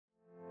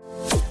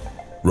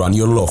Run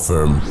your law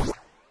firm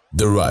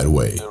the right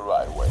way.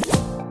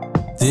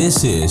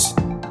 This is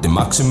the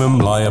Maximum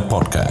Lawyer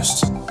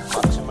Podcast.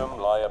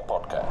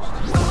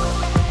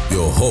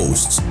 Your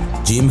hosts,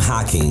 Jim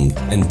Hacking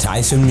and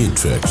Tyson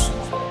Mutrux.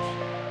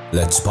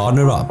 Let's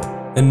partner up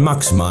and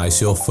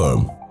maximize your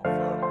firm.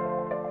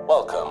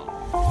 Welcome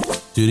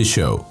to the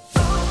show.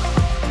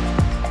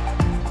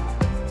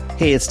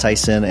 Hey, it's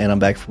Tyson, and I'm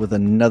back with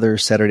another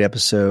Saturday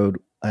episode.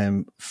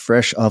 I'm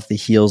fresh off the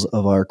heels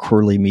of our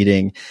quarterly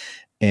meeting,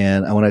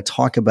 and I want to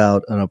talk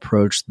about an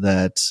approach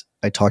that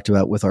I talked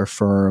about with our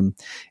firm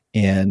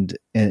and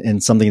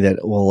something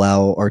that will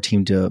allow our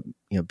team to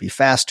be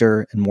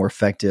faster and more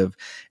effective,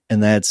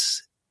 and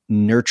that's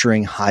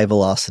nurturing high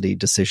velocity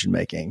decision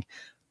making.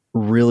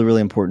 Really,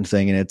 really important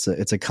thing, and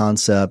it's a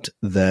concept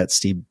that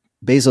Steve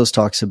Bezos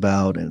talks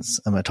about, and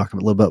I'm going to talk a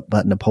little bit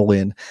about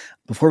Napoleon.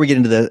 Before we get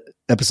into the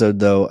episode,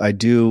 though, I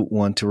do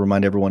want to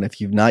remind everyone,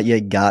 if you've not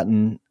yet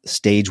gotten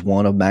stage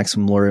 1 of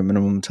Maximum Lawyer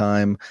Minimum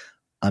Time,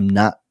 I'm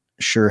not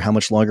sure how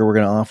much longer we're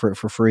going to offer it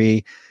for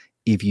free.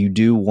 If you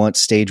do want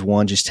stage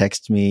 1, just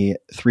text me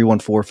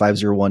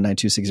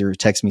 314-501-9260.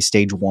 Text me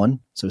stage 1.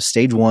 So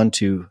stage 1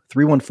 to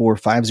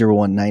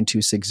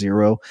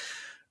 314-501-9260.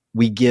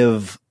 We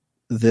give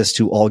this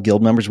to all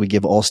guild members. We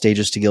give all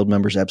stages to guild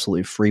members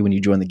absolutely free when you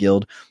join the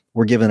guild.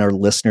 We're giving our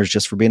listeners,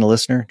 just for being a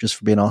listener, just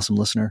for being an awesome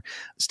listener,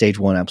 stage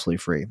 1 absolutely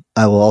free.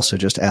 I will also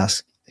just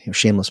ask,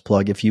 shameless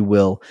plug, if you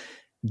will,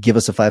 give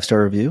us a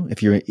 5-star review.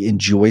 If you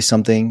enjoy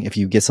something, if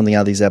you get something out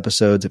of these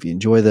episodes, if you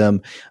enjoy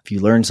them, if you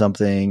learn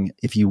something,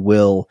 if you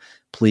will,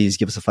 please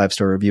give us a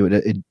 5-star review.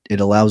 It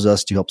allows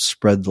us to help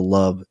spread the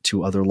love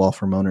to other law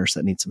firm owners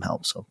that need some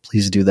help. So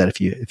please do that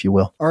if you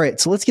will. All right.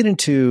 So let's get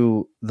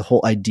into the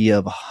whole idea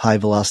of high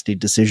velocity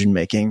decision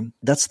making.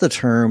 That's the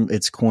term.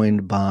 It's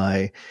coined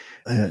by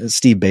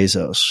Steve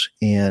Bezos,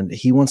 and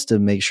he wants to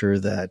make sure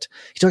that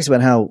he talks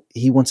about how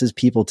he wants his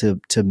people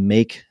to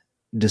make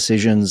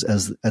decisions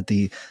at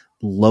the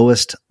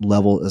lowest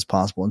level as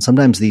possible. And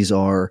sometimes these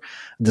are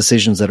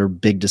decisions that are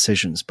big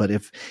decisions. But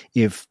if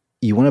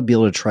you want to be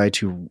able to try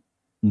to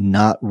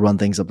not run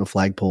things up the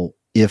flagpole,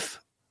 if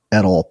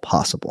at all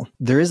possible.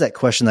 There is that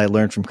question that I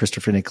learned from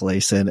Christopher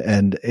Nicolason,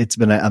 and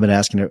I've been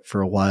asking it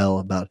for a while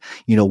about,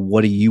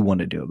 what do you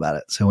want to do about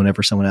it? So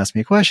whenever someone asks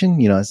me a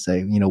question, I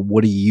say,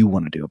 what do you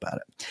want to do about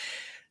it?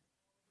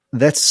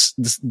 That's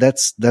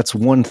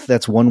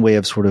one way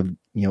of sort of,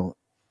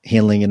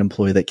 handling an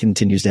employee that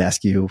continues to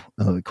ask you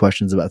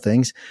questions about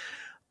things.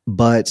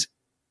 But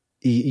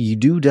you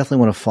do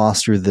definitely want to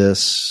foster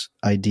this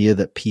idea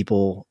that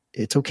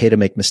it's okay to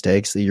make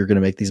mistakes, that you're going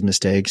to make these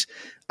mistakes.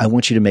 I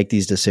want you to make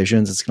these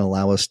decisions. It's going to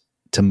allow us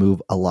to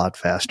move a lot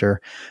faster.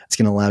 It's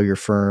going to allow your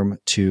firm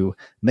to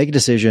make a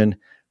decision,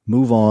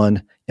 move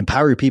on,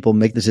 empower your people,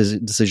 make the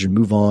decision,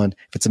 move on.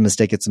 If it's a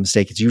mistake, it's a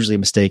mistake. It's usually a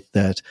mistake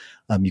that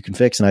you can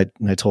fix. And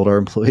I told our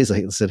employees,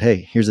 I said,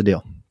 hey, here's the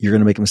deal. You're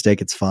going to make a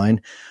mistake. It's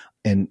fine.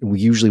 And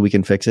we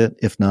can fix it.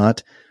 If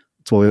not,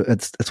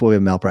 that's what we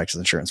have malpractice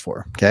insurance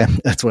for. Okay.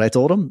 That's what I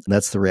told them.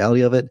 That's the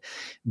reality of it.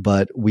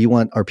 But we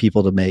want our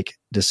people to make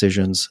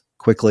decisions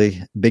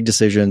quickly, big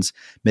decisions,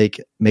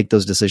 make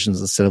those decisions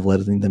instead of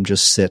letting them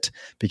just sit,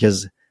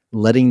 because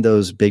letting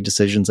those big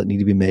decisions that need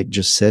to be made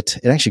just sit,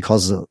 it actually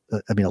causes a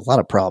lot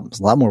of problems,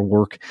 a lot more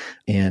work.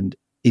 And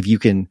if you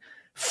can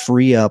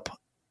free up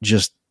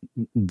just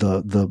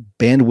the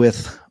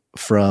bandwidth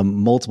from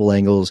multiple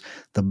angles,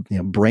 the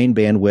brain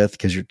bandwidth,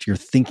 because you're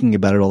thinking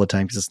about it all the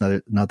time, because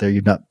it's not there.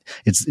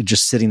 It's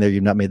just sitting there.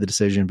 You've not made the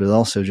decision, but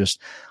also just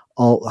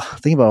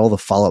think about all the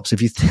follow-ups.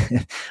 If you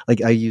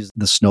like, I use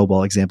the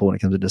snowball example when it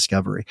comes to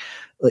discovery.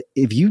 Like,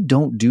 if you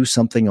don't do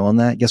something on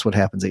that, guess what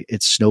happens?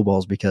 It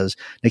snowballs, because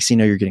next thing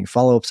you know, you're getting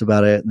follow-ups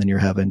about it, and then you're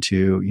having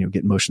to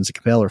get motions to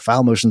compel or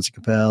file motions to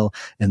compel,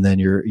 and then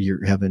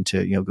you're having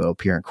to go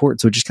appear in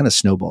court. So it just kind of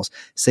snowballs.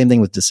 Same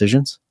thing with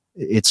decisions.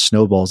 It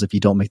snowballs if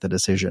you don't make the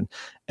decision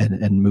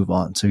and move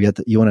on. So you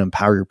want to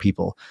empower your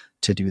people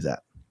to do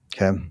that.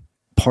 Okay.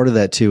 Part of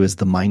that too is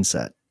the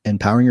mindset,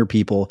 empowering your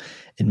people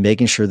and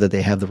making sure that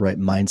they have the right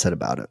mindset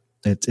about it.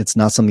 It's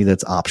not something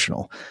that's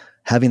optional.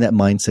 Having that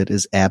mindset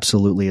is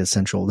absolutely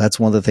essential. That's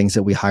one of the things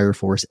that we hire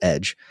for is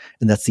edge.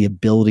 And that's the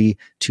ability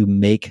to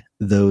make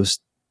those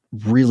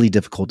really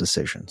difficult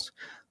decisions.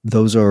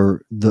 Those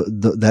are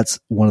that's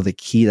one of the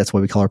key. That's why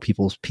we call our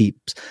people's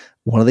peeps.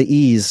 One of the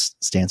E's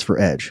stands for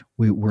edge.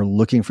 We're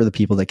looking for the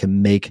people that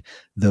can make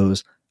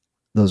those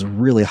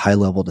really high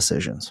level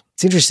decisions.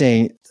 It's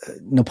interesting.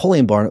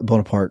 Napoleon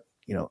Bonaparte,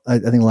 I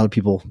think a lot of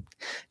people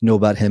know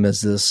about him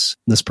as this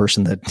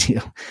person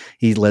that,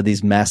 he led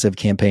these massive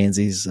campaigns,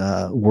 these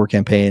war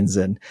campaigns,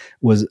 and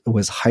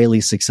was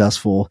highly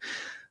successful.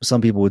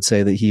 Some people would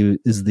say that he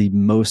is the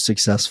most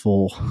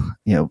successful,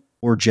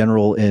 war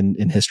general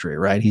in history,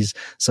 right? He's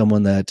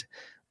someone that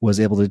was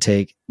able to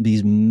take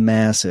these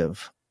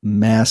massive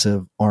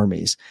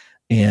armies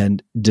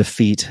and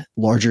defeat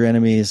larger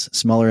enemies,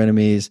 smaller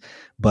enemies,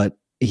 but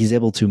he's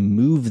able to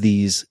move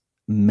these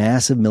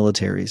massive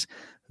militaries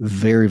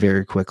very,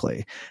 very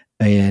quickly.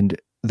 And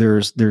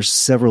there's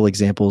several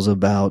examples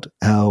about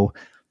how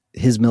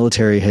his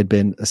military had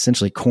been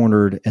essentially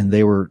cornered, and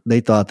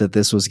they thought that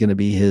this was going to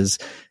be his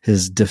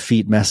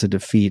defeat, massive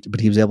defeat. But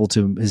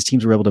his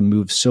teams were able to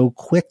move so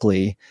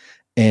quickly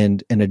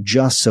and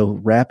adjust so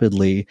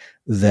rapidly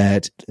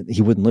that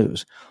he wouldn't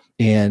lose.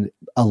 And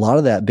a lot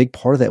of that, big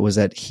part of that was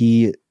that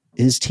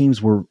his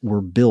teams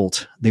were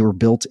built. They were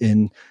built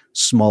in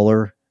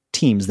smaller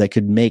teams that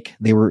could make,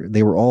 they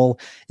were all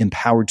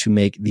empowered to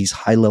make these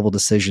high level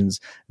decisions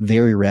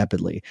very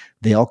rapidly.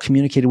 They all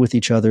communicated with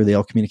each other. They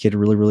all communicated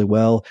really, really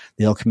well.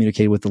 They all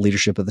communicated with the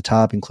leadership at the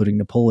top, including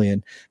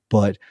Napoleon.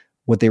 But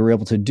what they were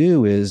able to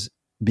do is,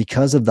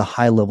 because of the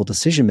high level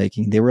decision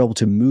making, they were able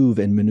to move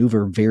and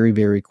maneuver very,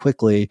 very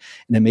quickly,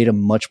 and it made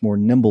them much more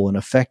nimble and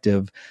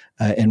effective,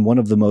 and one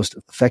of the most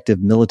effective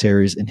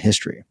militaries in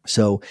history.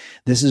 So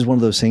this is one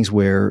of those things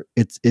where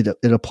it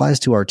applies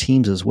to our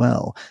teams as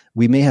well.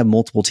 We may have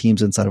multiple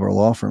teams inside of our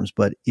law firms,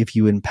 but if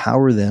you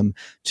empower them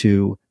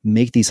to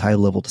make these high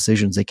level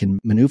decisions, they can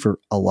maneuver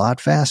a lot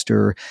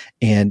faster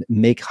and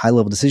make high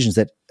level decisions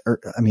that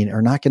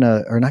are not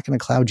gonna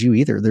cloud you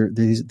either.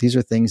 These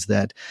are things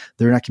that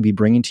they're not going to be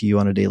bringing to you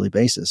on a daily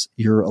basis.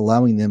 You're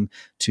allowing them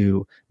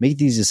to make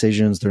these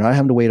decisions. They're not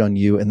having to wait on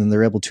you, and then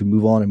they're able to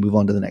move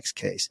on to the next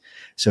case.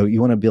 So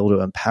you want to be able to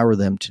empower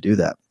them to do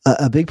that.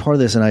 A big part of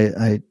this, and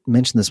I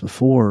mentioned this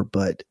before,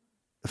 but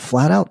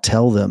flat out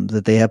tell them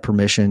that they have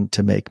permission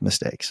to make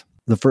mistakes.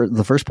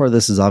 The first part of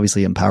this is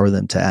obviously empower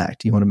them to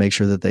act. You want to make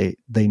sure that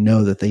they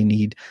know that they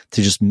need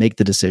to just make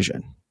the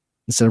decision.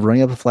 Instead of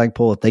running up a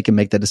flagpole, if they can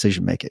make that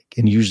decision, make it.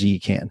 And usually you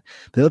can.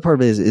 The other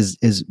part of it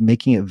is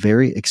making it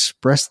very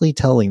expressly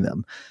telling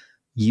them,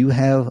 you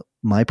have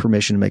my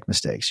permission to make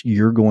mistakes.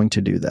 You're going to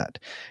do that.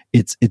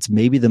 It's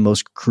maybe the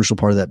most crucial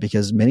part of that,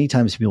 because many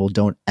times people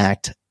don't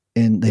act,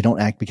 and they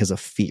don't act because of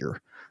fear.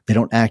 They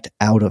don't act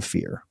out of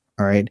fear.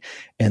 All right.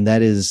 And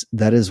that is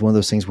one of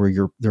those things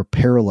where they're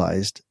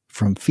paralyzed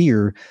from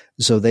fear.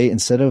 So they,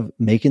 instead of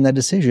making that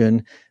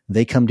decision,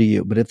 they come to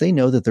you. But if they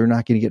know that they're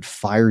not going to get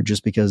fired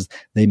just because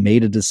they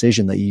made a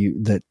decision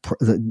that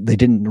they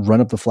didn't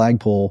run up the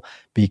flagpole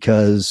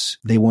because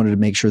they wanted to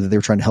make sure that they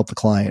were trying to help the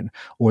client,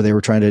 or they were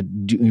trying to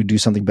do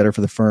something better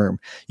for the firm,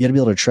 you got to be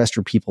able to trust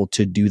your people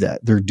to do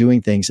that. They're doing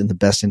things in the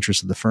best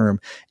interest of the firm,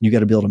 and you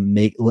got to be able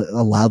to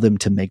allow them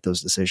to make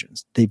those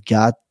decisions. They've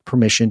got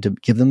permission to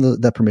give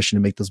them that permission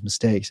to make those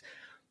mistakes.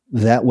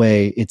 That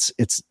way it's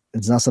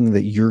not something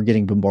that you're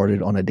getting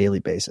bombarded on a daily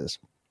basis.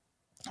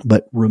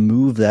 But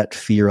remove that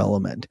fear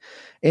element.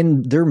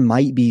 And there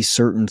might be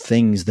certain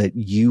things that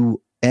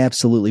you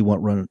absolutely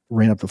want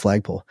ran up the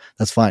flagpole.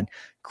 That's fine.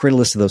 Create a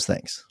list of those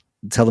things.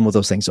 Tell them what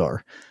those things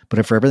are. But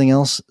if for everything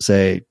else,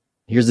 say,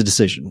 here's the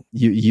decision.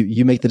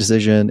 You make the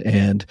decision,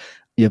 and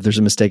if there's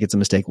a mistake, it's a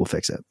mistake. We'll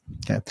fix it.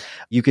 Okay.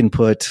 You can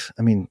put,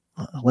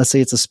 let's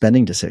say it's a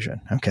spending decision.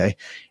 Okay.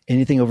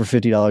 Anything over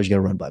 $50, you got to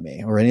run by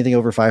me, or anything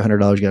over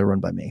 $500, you got to run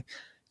by me.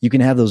 You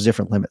can have those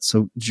different limits.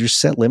 So just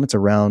set limits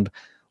around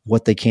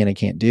what they can and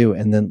can't do,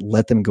 and then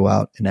let them go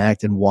out and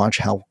act, and watch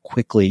how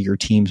quickly your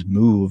teams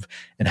move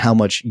and how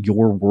much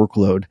your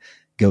workload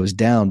goes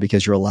down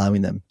because you're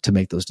allowing them to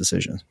make those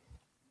decisions.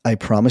 I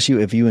promise you,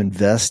 if you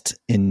invest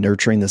in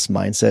nurturing this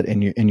mindset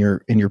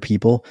in your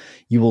people,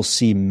 you will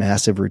see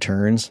massive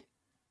returns,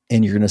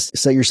 and you're going to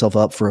set yourself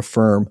up for a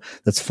firm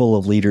that's full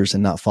of leaders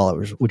and not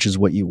followers, which is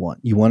what you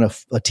want. You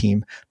want a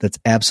team that's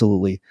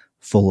absolutely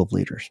full of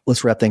leaders.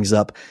 Let's wrap things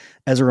up.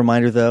 As a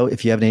reminder, though,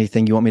 if you have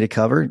anything you want me to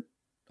cover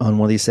on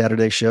one of these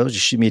Saturday shows,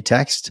 just shoot me a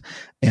text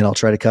and I'll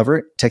try to cover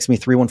it. Text me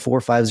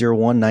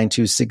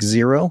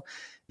 314-501-9260.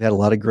 We've had a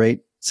lot of great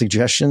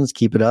suggestions.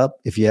 Keep it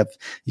up. If you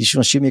just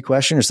want to shoot me a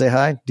question or say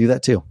hi, do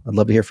that too. I'd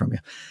love to hear from you.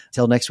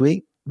 Till next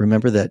week,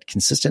 remember that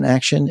consistent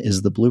action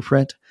is the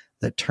blueprint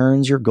that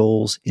turns your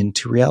goals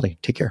into reality.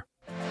 Take care.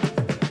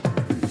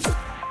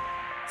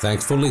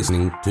 Thanks for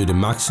listening to the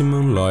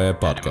Maximum Lawyer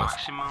Podcast.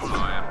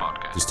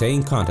 To stay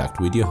in contact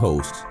with your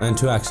host and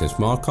to access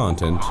more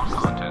content,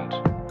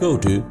 go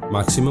to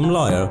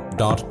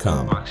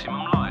MaximumLawyer.com.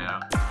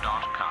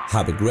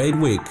 Have a great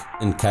week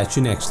and catch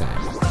you next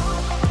time.